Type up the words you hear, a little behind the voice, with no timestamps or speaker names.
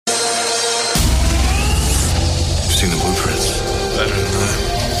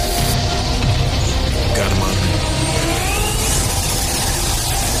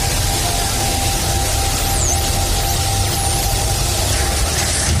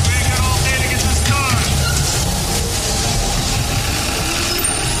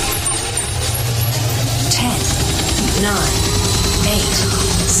8,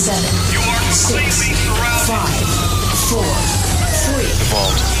 7, 6, 5, 4, 3,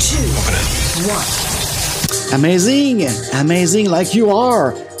 2, 1. Amazing like you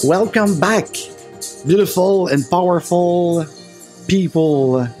are. Welcome back, beautiful and powerful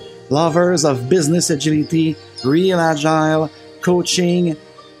people, lovers of business agility, real agile, coaching,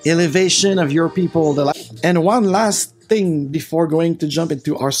 elevation of your people. And one last thing before going to jump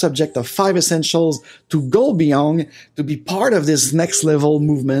into our subject of 5 essentials to go beyond, to be part of this next level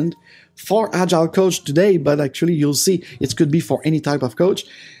movement for Agile Coach today, but actually you'll see it could be for any type of coach.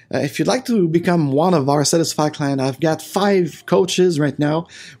 If you'd like to become one of our satisfied clients, I've got 5 coaches right now.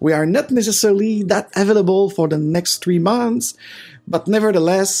 We are not necessarily that available for the next 3 months, but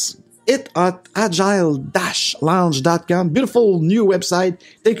nevertheless, it at agile-lounge.com. Beautiful new website.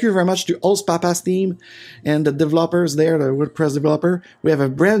 Thank you very much to Oz Papa's team and the developers there, the WordPress developer. We have a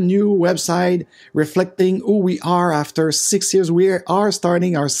brand new website reflecting who we are after 6 years. We are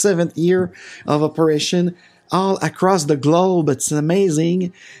starting our 7th year of operation all across the globe. It's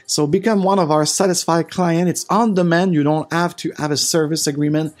amazing. So become one of our satisfied clients. It's on demand. You don't have to have a service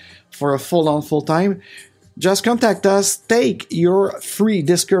agreement for a full time. Just contact us, take your free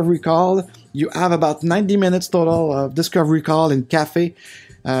discovery call. You have about 90 minutes total of discovery call in cafe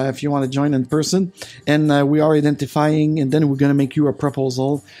if you want to join in person. And we are identifying, and then we're going to make you a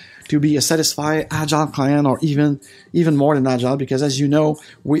proposal to be a satisfied Agile client, or even more than Agile, because as you know,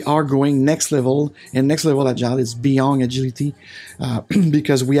 we are going next level, and next level Agile is beyond agility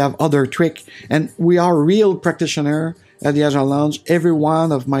because we have other trick, and we are real practitioner at the Agile Lounge. Every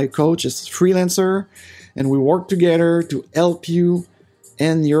one of my coach is freelancer, and we work together to help you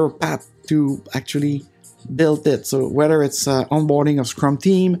in your path to actually build it. So whether it's onboarding of Scrum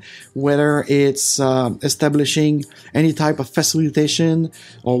team, whether it's establishing any type of facilitation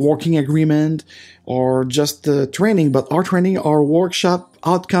or working agreement, or just training, but our training are workshop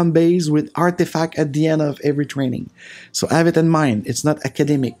outcome based with artifact at the end of every training. So have it in mind. It's not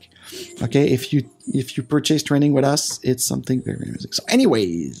academic. Okay, if you purchase training with us, it's something very amazing. So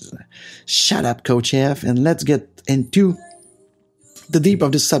anyways, shut up, Coach F, and let's get into the deep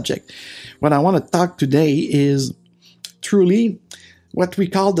of this subject. What I want to talk today is truly what we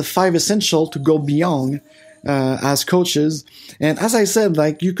call the 5 essentials to go beyond as coaches. And as I said,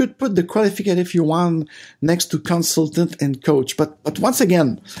 like, you could put the qualificative if you want next to consultant and coach. But once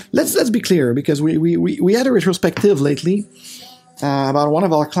again, let's be clear, because we had a retrospective lately about one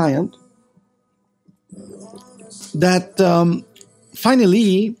of our clients that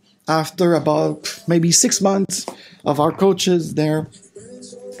finally, after about maybe 6 months of our coaches there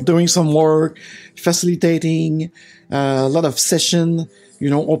doing some work, facilitating a lot of session,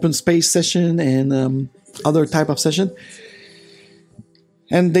 open space session and other type of session.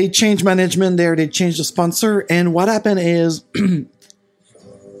 And they changed management there, they changed the sponsor. And what happened is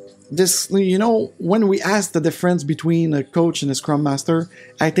this, when we ask the difference between a coach and a Scrum Master,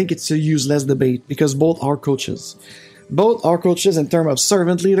 I think it's a useless debate, because both are coaches. Both are coaches in terms of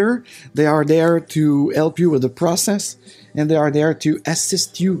servant leader. They are there to help you with the process, and they are there to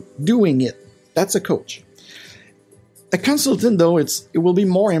assist you doing it. That's a coach. A consultant, though, it will be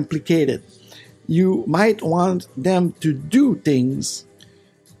more implicated. You might want them to do things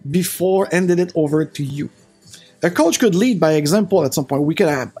before handing it over to you. A coach could lead by example at some point. We could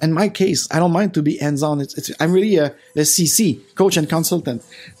have, in my case, I don't mind to be hands-on. I'm really a CC, coach and consultant,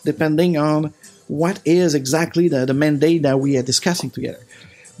 depending on what is exactly the mandate that we are discussing together.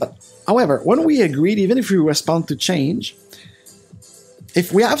 But however, when we agreed, even if we respond to change,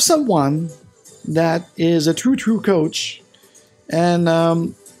 if we have someone that is a true coach, and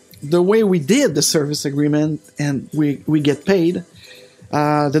the way we did the service agreement and we get paid,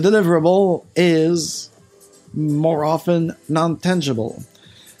 the deliverable is more often non-tangible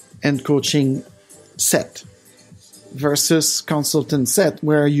and coaching set versus consultant set,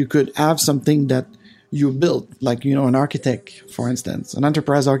 where you could have something that you built, like, an architect, for instance, an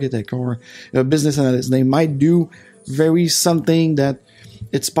enterprise architect or a business analyst. They might do very something that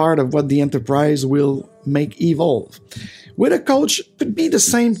it's part of what the enterprise will make evolve. With a coach, it could be the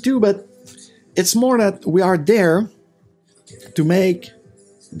same too, but it's more that we are there to make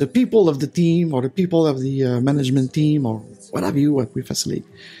the people of the team or the people of the management team or what we facilitate,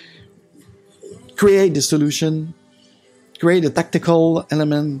 create the solution, create the tactical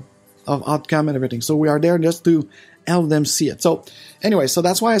element of outcome and everything. So we are there just to help them see it. So anyway, so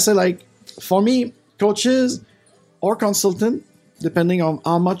that's why I say, like, for me, coaches or consultant, depending on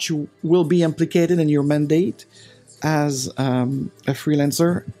how much you will be implicated in your mandate as a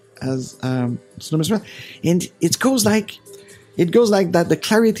freelancer, as and it goes like, it goes like that, the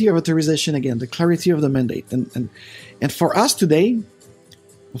clarity of authorization again, the clarity of the mandate. And for us today,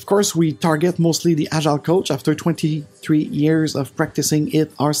 of course, we target mostly the Agile coach after 23 years of practicing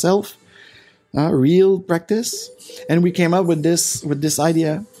it ourselves, real practice. And we came up with this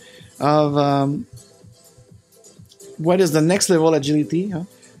idea of what is the next level agility.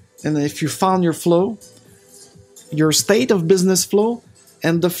 And if you found your flow, your state of business flow,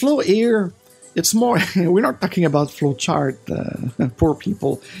 and the flow here, it's more, we're not talking about flow chart, poor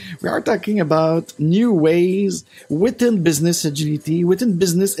people. We are talking about new ways within business agility, within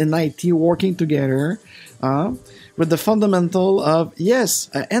business and IT working together, with the fundamental of, yes,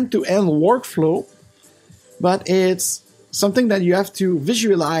 an end-to-end workflow, but it's something that you have to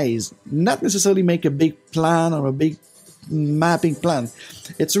visualize, not necessarily make a big plan or a big mapping plan.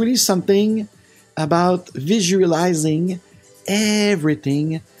 It's really something about visualizing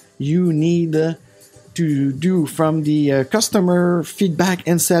everything you need to do from the customer feedback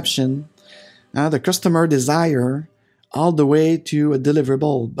inception, the customer desire, all the way to a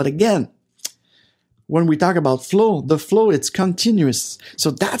deliverable. But again, when we talk about flow, the flow, it's continuous. So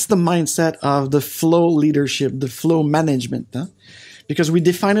that's the mindset of the flow leadership, the flow management, because we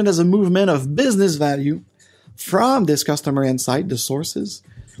define it as a movement of business value from this customer insight, the sources,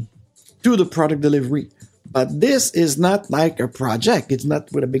 to the product delivery. But this is not like a project. It's not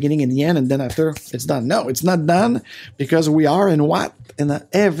with a beginning and the end, and then after it's done. No, it's not done because we are in what? In an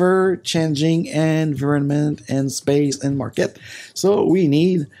ever-changing environment and space and market. So we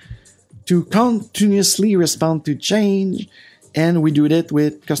need to continuously respond to change, and we do it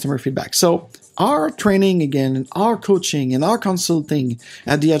with customer feedback. So our training again, and our coaching and our consulting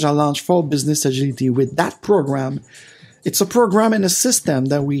at the Agile Launch for Business Agility with that program, it's a program and a system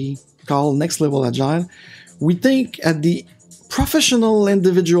that we call Next Level Agile. We think at the professional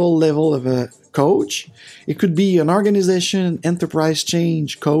individual level of a coach. It could be an organization, enterprise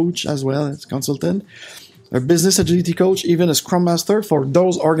change coach as well as consultant, a business agility coach, even a Scrum Master for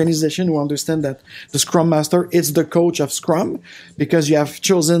those organizations who understand that the Scrum Master is the coach of Scrum because you have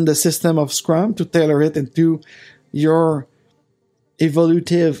chosen the system of Scrum to tailor it into your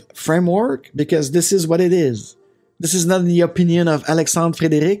evolutive framework, because this is what it is. This is not the opinion of Alexandre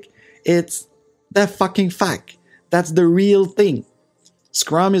Frédéric. It's the fucking fact. That's the real thing.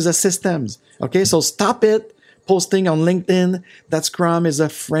 Scrum is a systems. Okay, so stop it posting on LinkedIn that Scrum is a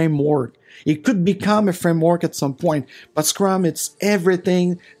framework. It could become a framework at some point, but Scrum, it's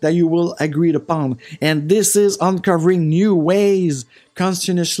everything that you will agree upon. And this is uncovering new ways,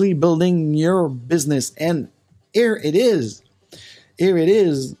 continuously building your business. And here it is. Here it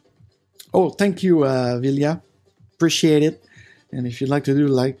is. Oh, thank you, Vilja. Appreciate it. And if you'd like to do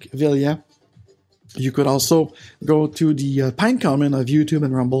like Vilja, you could also go to the Pine comment of YouTube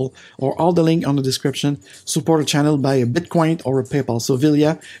and Rumble, or all the link on the description. Support the channel by a Bitcoin or a PayPal. So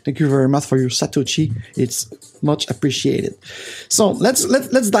Vilja, thank you very much for your Satoshi. It's much appreciated. So let's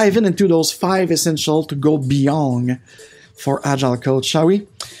dive into those 5 essentials to go beyond for Agile Coach, shall we?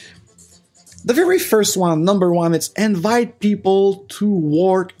 The very first one, number 1, it's invite people to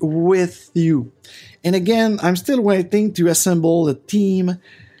work with you. And again, I'm still waiting to assemble a team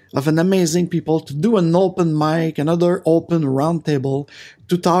of an amazing people to do an open mic, another open roundtable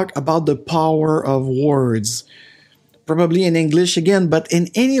to talk about the power of words. Probably in English again, but in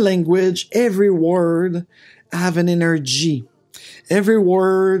any language, every word have an energy. Every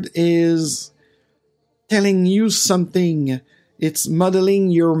word is telling you something. It's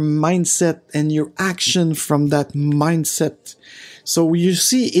modeling your mindset and your action from that mindset. So you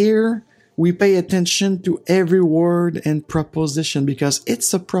see here, we pay attention to every word and proposition because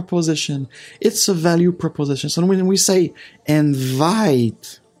it's a proposition. It's a value proposition. So when we say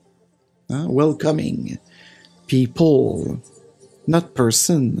invite, welcoming people, not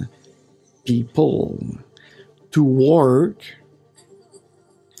person, people, to work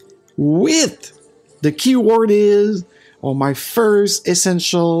with, the key word is, or my first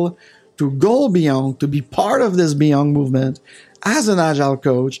essential to go beyond, to be part of this beyond movement as an Agile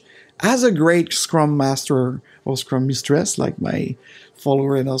coach, as a great Scrum Master or Scrum Mistress, like my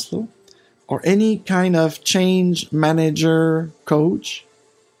follower in Oslo, or any kind of change manager coach,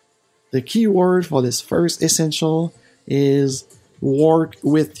 the key word for this first essential is work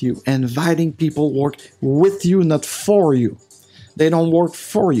with you. Inviting people work with you, not for you. They don't work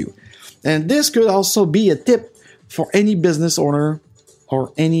for you. And this could also be a tip for any business owner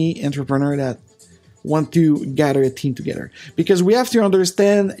or any entrepreneur that want to gather a team together, because we have to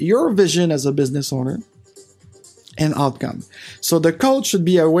understand your vision as a business owner and outcome. So the coach should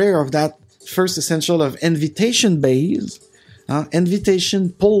be aware of that first essential of invitation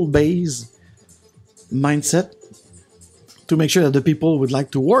pull based mindset to make sure that the people would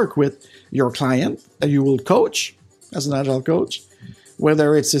like to work with your client that you will coach as an agile coach,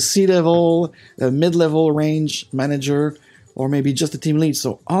 whether it's a C-level, a mid-level range manager, or maybe just a team lead.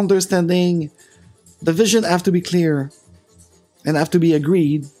 So understanding the vision have to be clear and have to be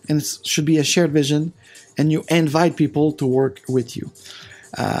agreed, and it should be a shared vision, and you invite people to work with you.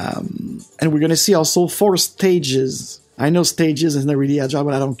 And we're going to see also 4 stages. I know stages is not really agile,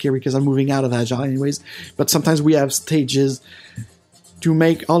 but I don't care because I'm moving out of agile anyways. But sometimes we have stages to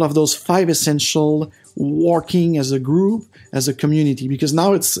make all of those 5 essential working as a group, as a community, because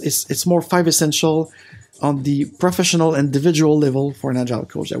now it's more 5 essential on the professional individual level for an agile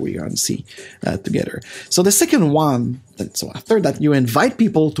coach that we're going to see together. So the second one, so after that you invite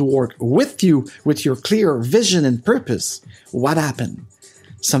people to work with you with your clear vision and purpose, what happened?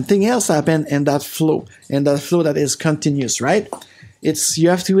 Something else happened in that flow that is continuous, right? It's you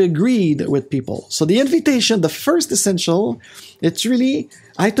have to agree with people. So the invitation, the first essential, it's really,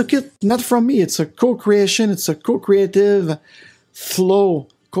 I took it not from me. It's a co-creation. It's a co-creative flow,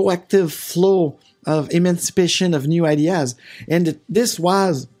 co-active flow of emancipation of new ideas. And this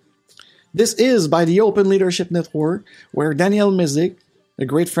is by the Open Leadership Network, where Daniel Mizik, a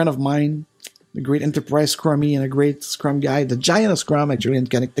great friend of mine, a great enterprise scrummy and a great Scrum guy, the giant of Scrum actually in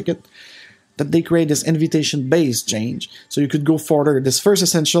Connecticut, that they create this invitation-based change. So you could go further. This first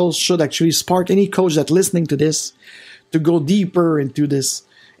essential should actually spark any coach that's listening to this to go deeper into this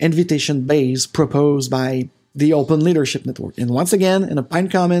invitation-base proposed by the Open Leadership Network. And once again, in a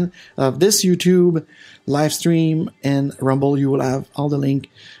pinned comment of this YouTube live stream and Rumble, you will have all the link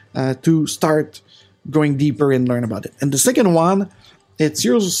to start going deeper and learn about it. And the second one, it's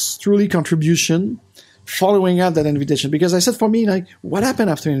yours truly contribution following up that invitation. Because I said for me, like, what happened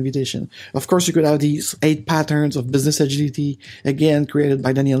after invitation? Of course, you could have these 8 patterns of business agility, again, created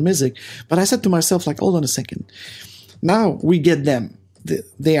by Daniel Mizik. But I said to myself, like, hold on a second. Now we get them.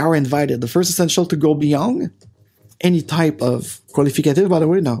 They are invited. The first essential to go beyond any type of qualificative, by the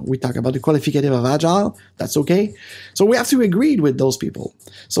way. Now we talk about the qualificative of agile. That's okay. So we have to agree with those people.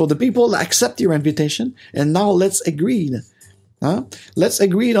 So the people accept your invitation, and now let's agree. Let's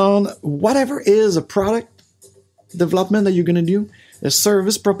agree on whatever is a product development that you're going to do, a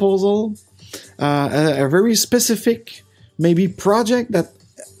service proposal, a very specific maybe project that,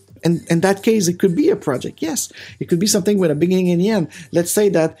 in that case, it could be a project. Yes, it could be something with a beginning and end. Let's say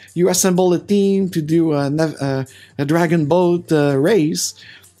that you assemble a team to do a dragon boat race.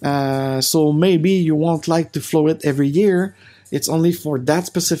 So maybe you won't like to flow it every year. It's only for that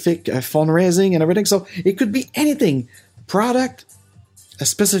specific fundraising and everything. So it could be anything. Product, a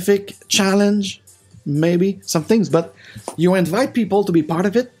specific challenge, maybe some things, but you invite people to be part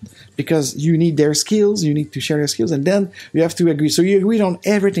of it because you need their skills, you need to share their skills, and then you have to agree. So you agree on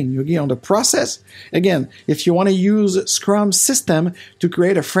everything. You agree on the process. Again, if you want to use Scrum system to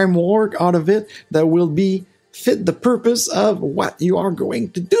create a framework out of it that will be fit the purpose of what you are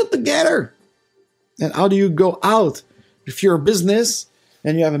going to do together. And how do you go out? If you're a business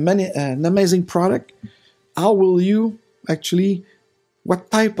and you have an amazing product, how will you actually,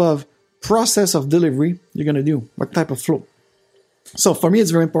 what type of process of delivery you're going to do, what type of flow. So for me, it's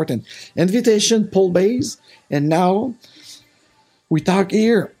very important. Invitation, pull base, and now we talk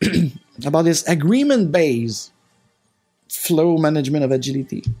here about this agreement base flow management of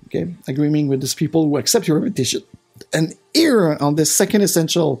agility. Okay, agreeing with these people who accept your invitation. And here on this second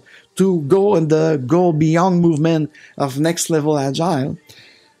essential to go beyond movement of next level agile,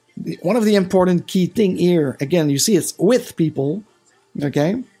 one of the important key thing here, again, you see it's with people,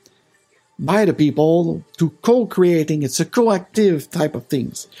 okay, by the people to co-creating. It's a co-active type of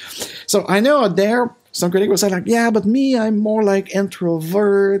things. So I know out there, some critics will say like, yeah, but me, I'm more like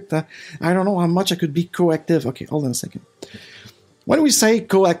introvert. I don't know how much I could be co-active. Okay, hold on a second. When we say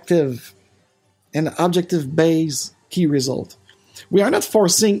co-active and objective-based key result, we are not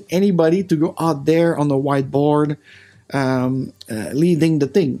forcing anybody to go out there on the whiteboard leading the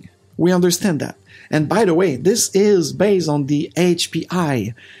thing. We understand that. And by the way, this is based on the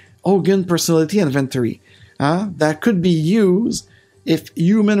HPI, Hogan Personality Inventory, that could be used if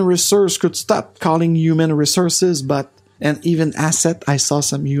human resource could stop calling human resources, and even asset. I saw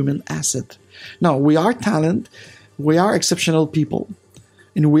some human asset. No, we are talent. We are exceptional people.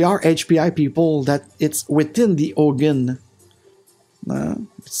 And we are HPI people that it's within the Hogan.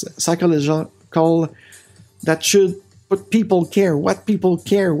 It's psychological that should put people care, what people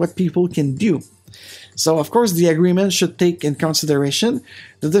can do. So, of course, the agreement should take in consideration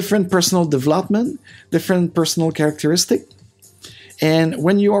the different personal development, different personal characteristic. And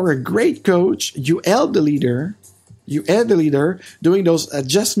when you are a great coach, you help the leader doing those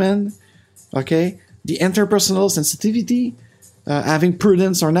adjustments, okay, the interpersonal sensitivity, having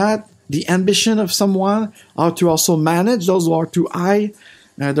prudence or not, the ambition of someone, how to also manage those who are too high,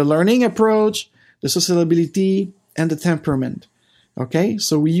 the learning approach, the sociability, and the temperament. Okay,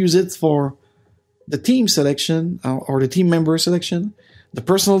 so we use it for the team selection or the team member selection, the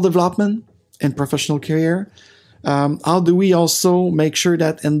personal development and professional career. How do we also make sure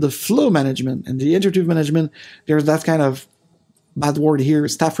that in the flow management and the iterative management, there's that kind of bad word here,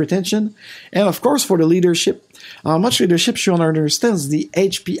 staff retention. And of course, for the leadership, how much leadership should understand the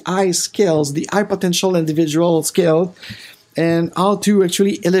HPI skills, the high potential individual skill, and how to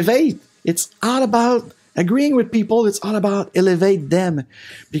actually elevate. It's all about agreeing with people. It's all about elevate them,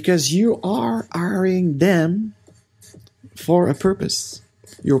 because you are hiring them for a purpose.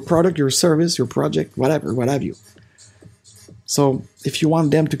 Your product, your service, your project, whatever, what have you. So if you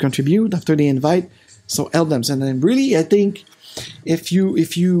want them to contribute after they invite, so help them. And then really, I think if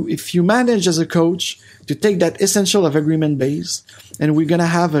you manage as a coach to take that essential of agreement base, and we're gonna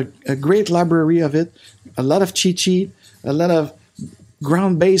have a great library of it, a lot of cheat sheet, a lot of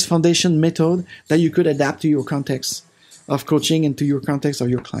ground-based foundation method that you could adapt to your context of coaching and to your context of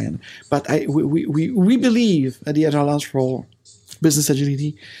your client. But we believe at the Agile Lounge for Business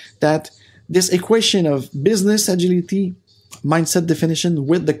Agility that this equation of business agility, mindset definition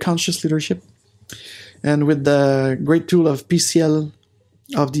with the conscious leadership and with the great tool of PCL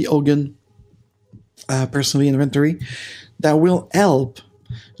of the Hogan personally inventory, that will help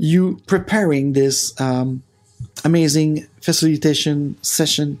you preparing this amazing facilitation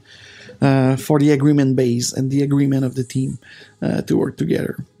session for the agreement base and the agreement of the team to work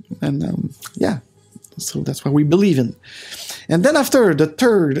together. And so that's what we believe in. And then after, the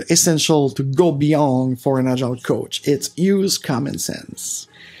third essential to go beyond for an Agile coach, it's use common sense.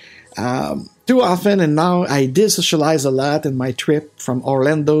 Too often, and now I did socialize a lot in my trip from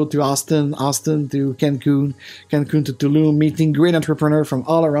Orlando to Austin, Austin to Cancun, Cancun to Tulum, meeting great entrepreneurs from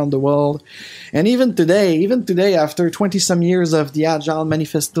all around the world. And even today, after 20 some years of the Agile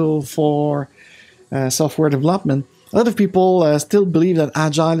Manifesto for software development, a lot of people still believe that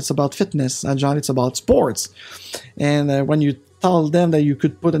Agile is about fitness, Agile is about sports. And when you tell them that you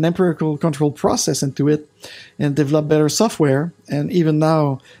could put an empirical control process into it and develop better software, and even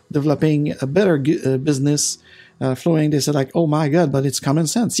now developing a better business flowing, they said like, oh my God, but it's common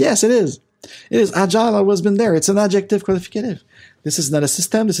sense. Yes, it is. It is. Agile always been there. It's an adjective qualificative. This is not a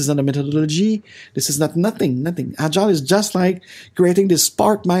system. This is not a methodology. This is not nothing. Agile is just like creating this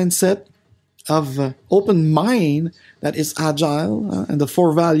spark mindset of open mind that is agile, and the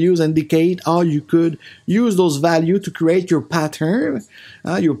 4 values indicate how you could use those values to create your pattern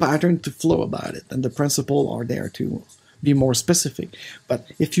to flow about it, and the principles are there to be more specific. But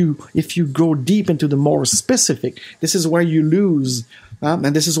if you go deep into the more specific, this is where you lose,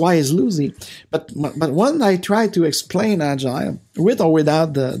 and this is why it's losing. But when I try to explain Agile with or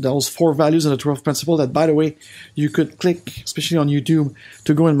without those 4 values and the 12 principles, that by the way you could click, especially on YouTube,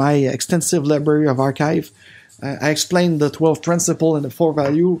 to go in my extensive library of archive. I explained the 12 principles and the 4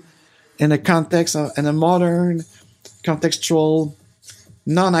 value in a context in a modern, contextual,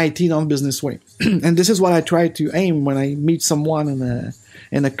 non-IT, non-business way. And this is what I try to aim when I meet someone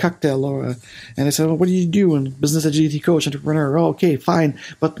in a cocktail and I say, well, what do you do in business agility coach, entrepreneur? Oh, okay, fine.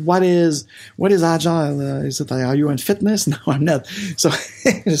 But what is Agile? Is it, are you in fitness? No, I'm not. So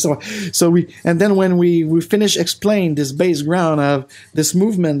and then when we finish explain this base ground of this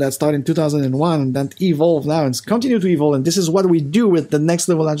movement that started in 2001 and that evolved now and continue to evolve, and this is what we do with the next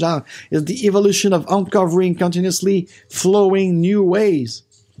level Agile, is the evolution of uncovering continuously flowing new ways.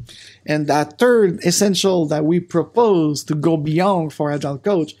 And that third essential that we propose to go beyond for Agile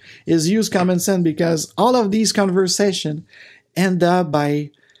Coach is use common sense, because all of these conversations end up by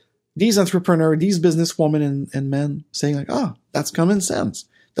these entrepreneurs, these businesswomen and men saying like, oh, that's common sense.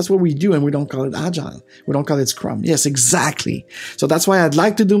 That's what we do, and we don't call it Agile. We don't call it Scrum. Yes, exactly. So that's why I'd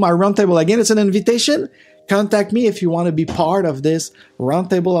like to do my roundtable. Again, it's an invitation. Contact me if you want to be part of this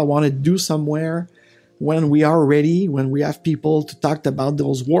roundtable I want to do somewhere. When we are ready, when we have people to talk about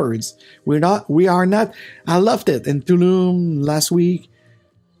those words. We are not, I loved it in Tulum last week.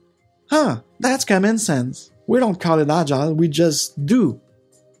 That's common sense. We don't call it Agile, we just do.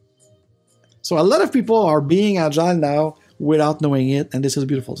 So a lot of people are being Agile now without knowing it, and this is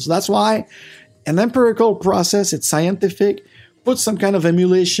beautiful. So that's why an empirical process, it's scientific. Put some kind of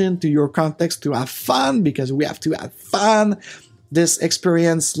emulation to your context to have fun, because we have to have fun. This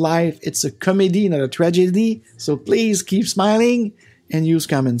experience life, it's a comedy, not a tragedy. So please keep smiling and use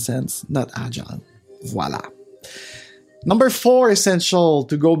common sense, not Agile. Voila. Number 4 essential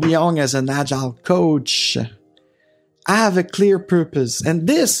to go beyond as an Agile coach. Have a clear purpose. And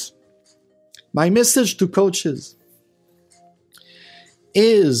this My message to coaches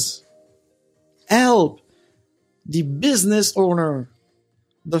is help the business owner,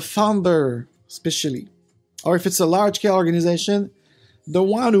 the founder especially, or if it's a large-scale organization, the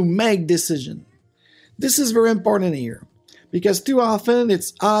one who make decision. This is very important here because too often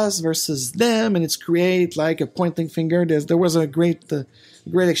it's us versus them, and it's create like a pointing finger. There was a great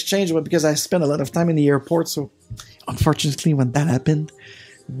exchange, but because I spent a lot of time in the airport, so unfortunately when that happened,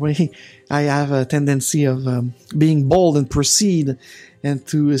 I have a tendency of being bold and proceed and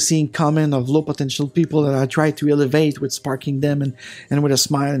to seeing comment of low potential people that I try to elevate with sparking them and with a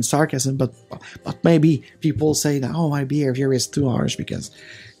smile and sarcasm. But maybe people say that, oh, my behavior is too harsh because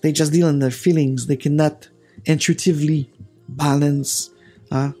they just deal in their feelings. They cannot intuitively balance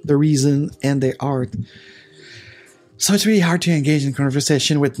the reason and the art. So it's really hard to engage in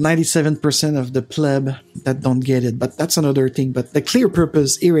conversation with 97% of the pleb that don't get it. But that's another thing. But the clear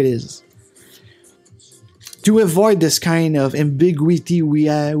purpose, here it is. To avoid this kind of ambiguity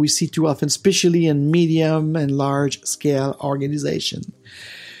we see too often, especially in medium and large scale organization,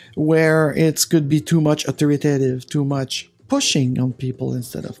 where it could be too much authoritative, too much pushing on people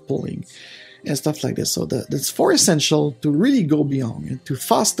instead of pulling, and stuff like this. So that's for essential to really go beyond and to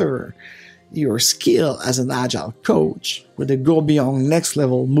foster your skill as an agile coach with a go beyond next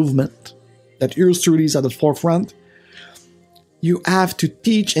level movement that yours truly is at the forefront. You have to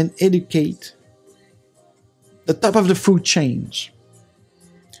teach and educate the top of the food chain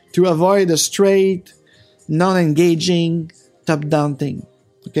to avoid a straight, non-engaging, top-down thing.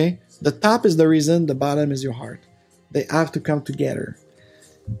 Okay? The top is the reason, the bottom is your heart. They have to come together.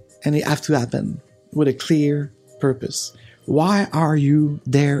 And they have to happen with a clear purpose. Why are you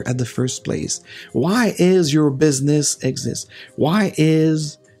there at the first place? Why is your business exist? Why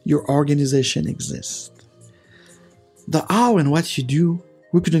is your organization exist? The how and what you do,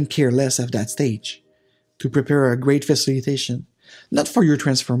 we couldn't care less at that stage to prepare a great facilitation, not for your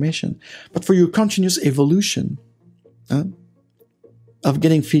transformation, but for your continuous evolution of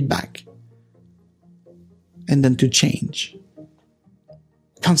getting feedback and then to change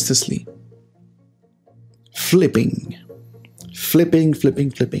constantly. Flipping.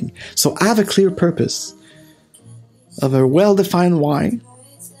 So have a clear purpose of a well-defined why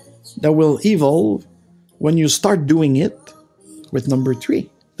that will evolve when you start doing it with number 3,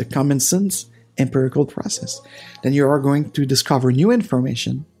 the common sense empirical process. Then you are going to discover new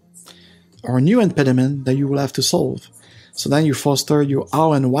information or new impediment that you will have to solve. So then you foster your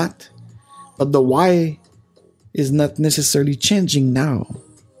how and what, but the why is not necessarily changing now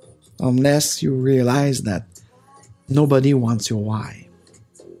unless you realize that nobody wants your why,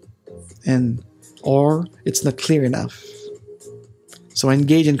 or it's not clear enough. So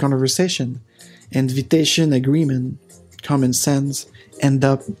engage in conversation, invitation, agreement, common sense, end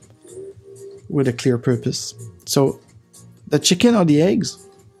up with a clear purpose. So the chicken or the eggs,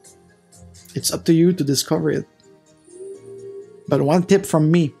 it's up to you to discover it. But one tip from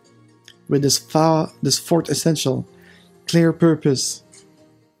me with this fourth essential, clear purpose.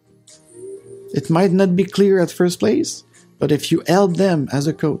 It might not be clear at first place, but if you help them as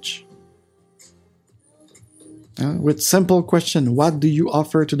a coach with simple question, what do you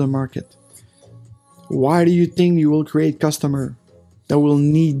offer to the market? Why do you think you will create customer that will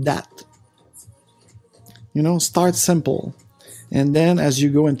need that? Start simple. And then as you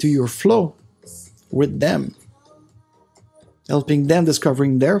go into your flow with them, helping them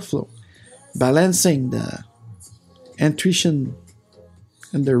discovering their flow, balancing the intuition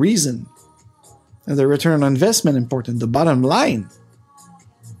and the reason, and the return on investment important, the bottom line.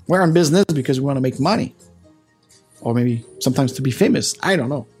 We're in business because we want to make money. Or maybe sometimes to be famous. I don't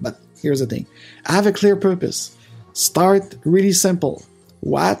know. But here's the thing. Have a clear purpose. Start really simple.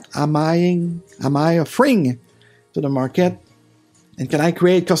 What am I offering to the market? And can I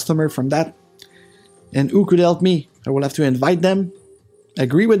create customer from that? And who could help me? I will have to invite them,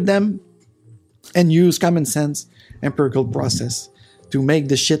 agree with them, and use common sense, empirical process to make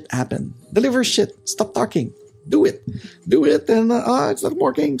the shit happen. Deliver shit. Stop talking. Do it. And it's not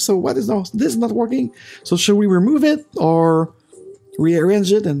working. So what is this is not working? So should we remove it or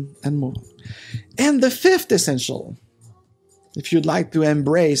rearrange it and move on? And the fifth essential, if you'd like to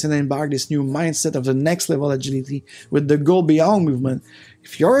embrace and embark this new mindset of the next level agility with the Go Beyond movement,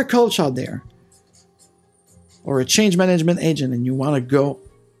 if you're a coach out there or a change management agent and you want to go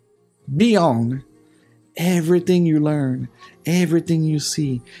beyond everything you learn, everything you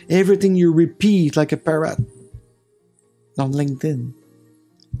see, everything you repeat like a parrot on LinkedIn,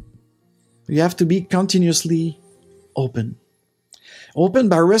 you have to be continuously open. Open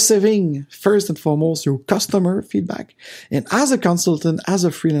by receiving, first and foremost, your customer feedback. And as a consultant, as a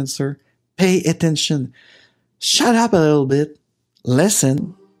freelancer, Pay attention. Shut up a little bit.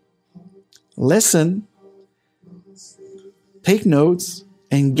 Listen. Take notes.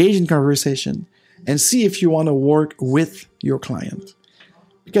 Engage in conversation. And see if you want to work with your client.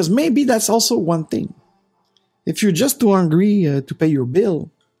 Because maybe that's also one thing. If you're just too hungry to pay your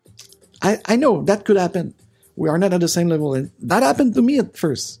bill, I know that could happen. We are not at the same level. And that happened to me at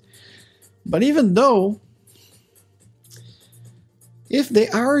first. But even though, if they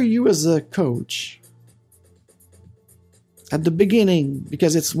hire you as a coach at the beginning,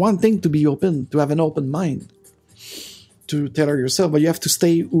 because it's one thing to be open, to have an open mind, to tailor yourself, but you have to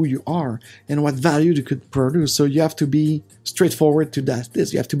stay who you are and what value you could produce. So you have to be straightforward to that.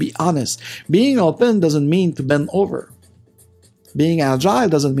 You have to be honest. Being open doesn't mean to bend over. Being agile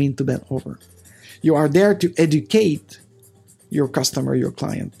doesn't mean to bend over. You are there to educate your customer, your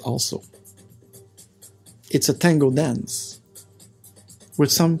client also. It's a tango dance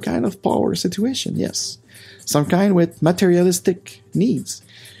with some kind of power situation, yes. Some kind with materialistic needs.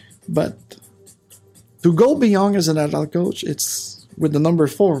 But to go beyond as an agile coach, it's with the number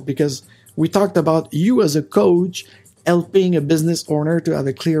 4, because we talked about you as a coach helping a business owner to have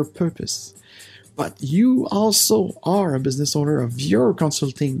a clear purpose. But you also are a business owner of your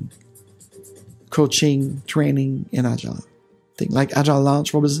consulting, coaching, training, and agile thing, like Agile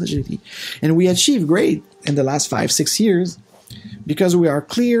Launch for Business Agility. And we achieved great in the last 5-6 years because we are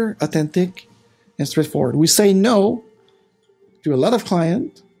clear, authentic, and straightforward. We say no to a lot of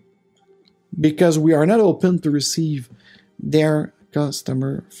clients because we are not open to receive their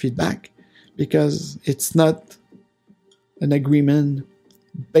customer feedback, because it's not an agreement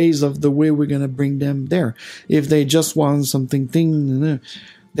based of the way we're going to bring them there. If they just want something,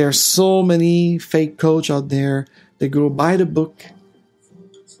 there's so many fake coach out there. They go by the book,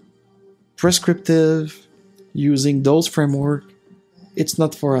 prescriptive, using those framework. It's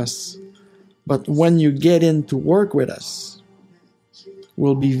not for us. But when you get in to work with us,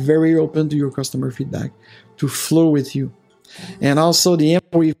 we'll be very open to your customer feedback, to flow with you. And also the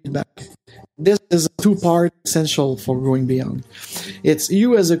employee feedback. This is a 2-part essential for going beyond. It's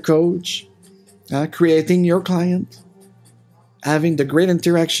you as a coach, creating your client, having the great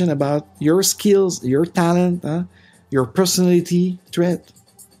interaction about your skills, your talent, your personality trait,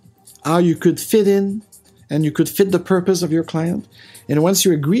 how you could fit in, and you could fit the purpose of your client. And once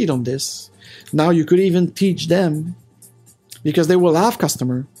you agreed on this, now you could even teach them, because they will have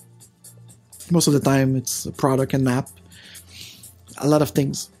customer. Most of the time, it's a product and app, a lot of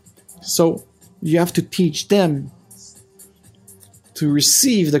things. So you have to teach them to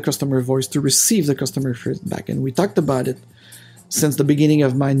receive the customer voice, to receive the customer feedback. And we talked about it since the beginning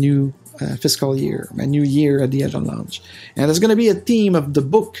of my new fiscal year, my new year at the Agile Launch. And there's going to be a theme of the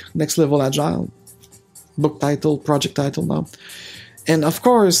book, Next Level Agile, book title, project title now. And of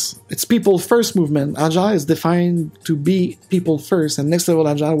course, it's people first movement. Agile is defined to be people first, and Next Level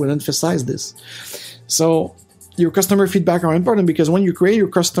Agile will emphasize this. So your customer feedback are important, because when you create your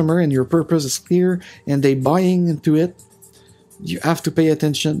customer and your purpose is clear and they buying into it, you have to pay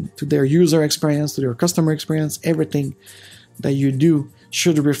attention to their user experience, to their customer experience. Everything that you do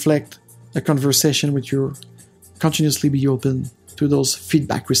should reflect a conversation with your, continuously be open to those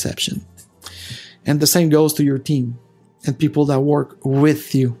feedback reception. And the same goes to your team and people that work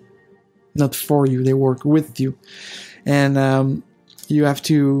with you, not for you, they work with you. And you have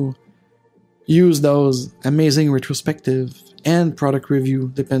to use those amazing retrospective and product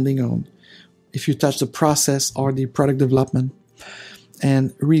review, depending on if you touch the process or the product development,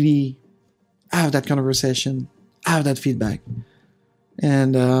 and really have that conversation, have that feedback.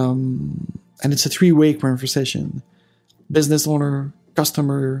 And it's a 3-way conversation. Business owner,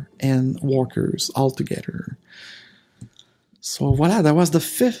 customer, and workers all together. So voila, that was the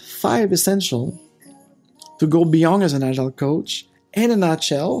 5 essential to go beyond as an Agile coach. In a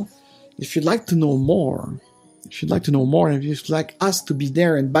nutshell, if you'd like to know more, and if you'd like us to be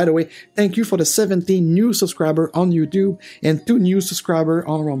there, and by the way, thank you for the 17 new subscribers on YouTube and 2 new subscribers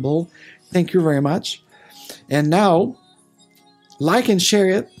on Rumble. Thank you very much. And now, like and share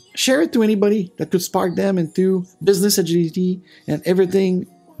it. Share it to anybody that could spark them into business agility and everything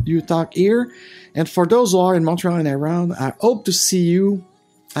you talk here. And for those who are in Montreal and around, I hope to see you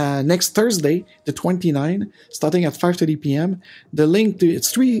next Thursday, the 29th, starting at 5:30 p.m. The link to it's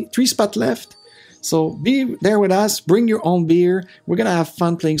three spots left. So be there with us. Bring your own beer. We're gonna have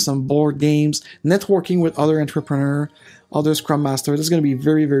fun playing some board games, networking with other entrepreneurs, other Scrum Masters. It's gonna be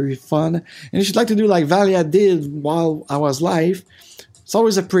very, very fun. And if you'd like to do like Valia did while I was live, it's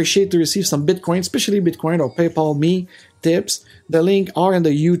always appreciated to receive some Bitcoin, especially Bitcoin or PayPal me tips. The link are in the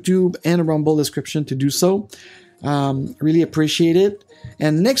YouTube and Rumble description to do so. Really appreciate it.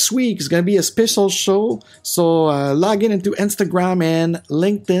 And next week is going to be a special show. So log in into Instagram and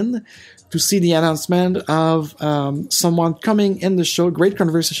LinkedIn to see the announcement of someone coming in the show. Great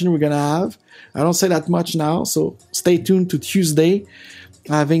conversation we're going to have. I don't say that much now, so stay tuned to Tuesday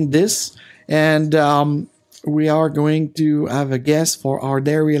having this. And we are going to have a guest for our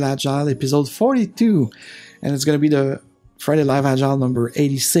Dairy Agile episode 42. And it's going to be the Friday Live Agile number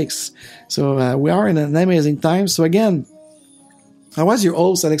 86. So we are in an amazing time. So again, I was your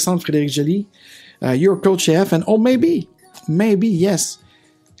host, Alexandre Frédéric Joly, your coach chef, and maybe, yes,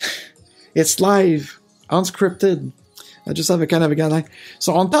 it's live, unscripted. I just have a kind of a guideline.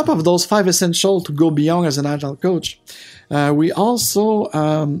 So on top of those 5 essentials to go beyond as an Agile coach, we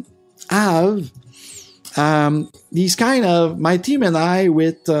also have these kind of, my team and I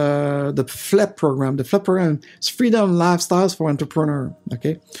with the FLEP program. The FLEP program is Freedom Lifestyles for Entrepreneur.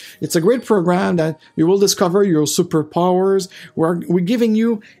 Okay, it's a great program that you will discover your superpowers. We're giving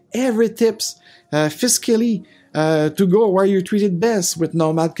you every tips fiscally to go where you're treated best with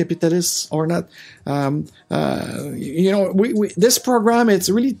nomad capitalists or not. This program, it's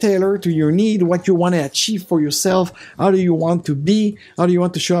really tailored to your need, what you want to achieve for yourself, how do you want to be, how do you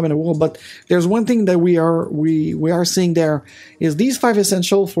want to show up in the world. But there's one thing that we are seeing there is these 5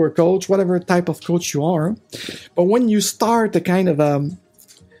 essentials for a coach, whatever type of coach you are. But when you start a kind of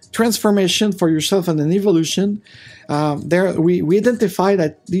transformation for yourself and an evolution, we identify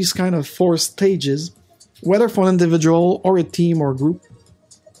that these kind of 4 stages, whether for an individual or a team or group.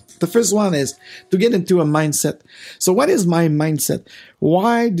 The first one is to get into a mindset. So what is my mindset?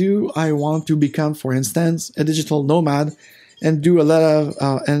 Why do I want to become, for instance, a digital nomad and do a lot of,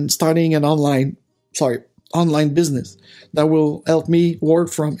 and starting an online business that will help me work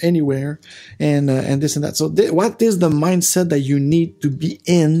from anywhere and this and that. So what is the mindset that you need to be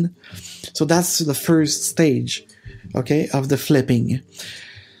in? So that's the first stage, okay, of the flipping.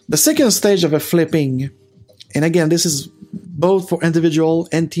 The second stage of a flipping, and again, this is both for individual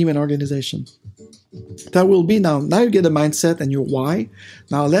and team and organization. That will be now you get a mindset and your why.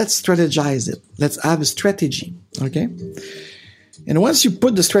 Now let's strategize it. Let's have a strategy, okay? And once you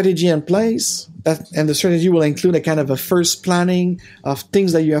put the strategy in place, and the strategy will include a kind of a first planning of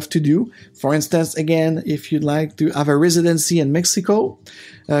things that you have to do. For instance, again, if you'd like to have a residency in Mexico,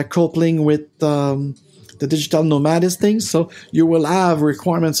 coupling with the digital nomadist thing, so you will have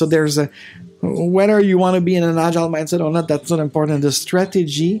requirements. So there's whether you want to be in an agile mindset or not, that's not important. The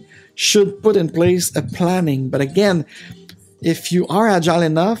strategy should put in place a planning. But again, if you are agile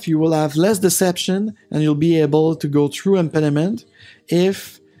enough, you will have less deception and you'll be able to go through impediment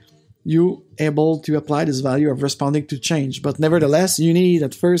if you able to apply this value of responding to change. But nevertheless, you need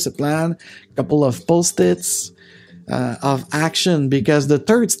at first a plan, a couple of post-its, of action, because the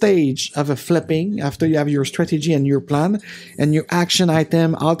third stage of a flipping, after you have your strategy and your plan and your action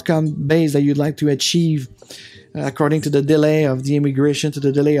item outcome base that you'd like to achieve, according to the delay of the immigration, to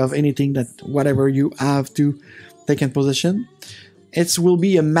the delay of anything that whatever you have to take in position, it will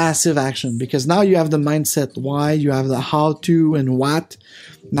be a massive action, because now you have the mindset why, you have the how to and what.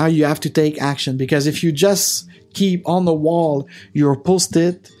 Now you have to take action, because if you just keep on the wall your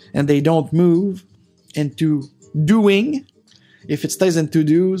post-it and they don't move into doing, if it stays in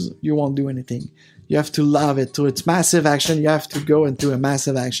to-dos, you won't do anything. You have to love it. So it's massive action. You have to go into a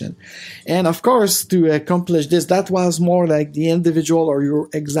massive action. And of course, to accomplish this, that was more like the individual or your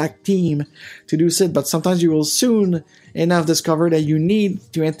exact team to do it. But sometimes you will soon enough discover that you need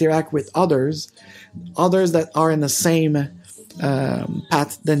to interact with others that are in the same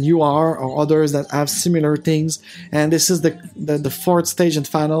path than you are, or others that have similar things. And this is the fourth stage and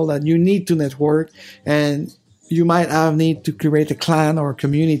final, that you need to network, and you might have need to create a clan or a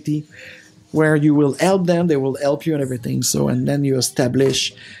community where you will help them, they will help you and everything. So, and then you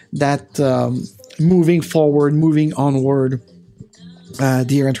establish that moving forward, moving onward,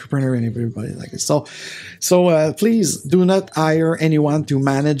 dear entrepreneur and everybody like this. So please do not hire anyone to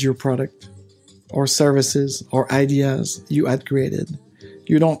manage your product or services or ideas you had created.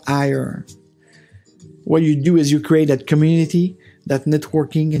 You don't hire. What you do is you create that community, that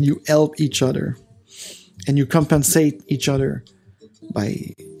networking, and you help each other. And you compensate each other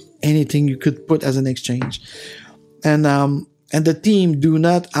by anything you could put as an exchange. And the team do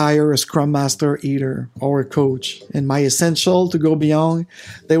not hire a scrum master either, or a coach. And my essential to go beyond,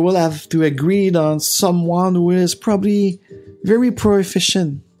 they will have to agree on someone who is probably very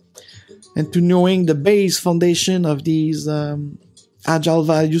proficient and to knowing the base foundation of these agile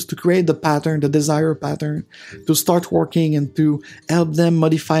values to create the pattern, the desired pattern, to start working and to help them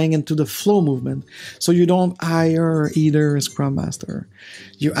modifying into the flow movement. So you don't hire either a scrum master.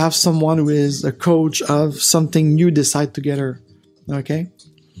 You have someone who is a coach of something you decide together. Okay?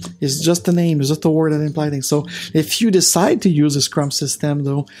 It's just a name. It's just a word that implies things. So if you decide to use a scrum system,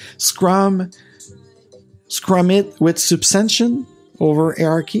 though, scrum it with substantion over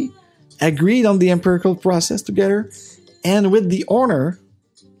hierarchy, agreed on the empirical process together, and with the owner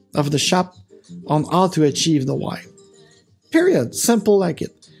of the shop on how to achieve the why. Period. Simple like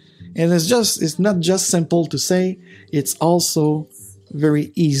it. And it's not just simple to say, it's also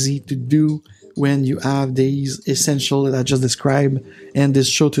very easy to do when you have these essential that I just described in this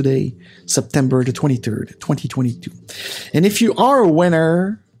show today, September the 23rd, 2022. And if you are a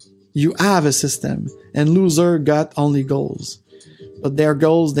winner, you have a system, and loser got only goals. But their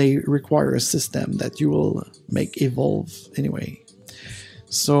goals, they require a system that you will make evolve anyway.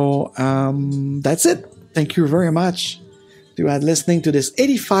 So that's it. Thank you very much to listening to this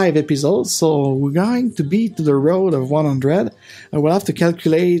 85 episode. So we're going to be to the road of 100. I will have to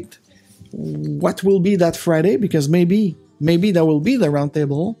calculate what will be that Friday, because maybe that will be the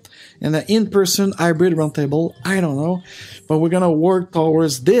roundtable and an in-person hybrid roundtable. I don't know. But we're going to work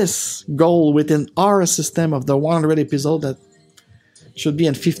towards this goal within our system of the 100 episode that should be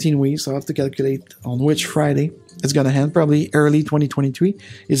in 15 weeks. So I have to calculate on which Friday it's going to end, probably early 2023.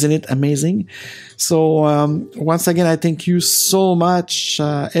 Isn't it amazing? So once again, I thank you so much,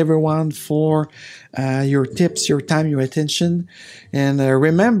 everyone, for your tips, your time, your attention. And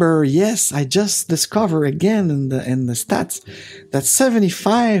remember, yes, I just discovered again in the stats that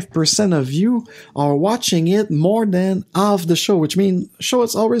 75% of you are watching it more than half the show, which means show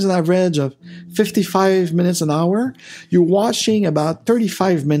it's always an average of 55 minutes an hour. You're watching about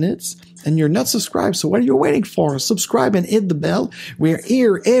 35 minutes. And you're not subscribed, so what are you waiting for? Subscribe and hit the bell. We're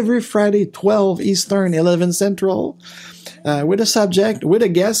here every Friday, 12 Eastern, 11 Central, with a subject, with a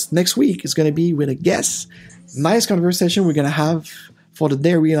guest. Next week is going to be with a guest. Nice conversation we're going to have for the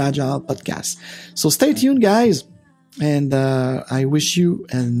Dairy Agile podcast. So stay tuned, guys. And I wish you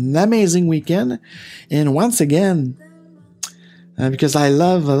an amazing weekend. And once again, because I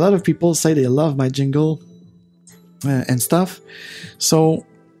love, a lot of people say they love my jingle and stuff. So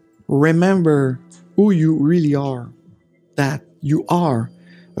remember who you really are, that you are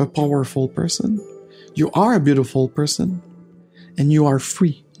a powerful person, you are a beautiful person, and you are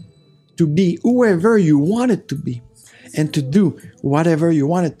free to be whoever you wanted to be and to do whatever you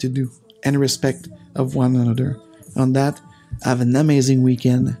wanted to do in respect of one another. On that, have an amazing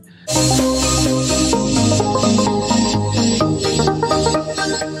weekend.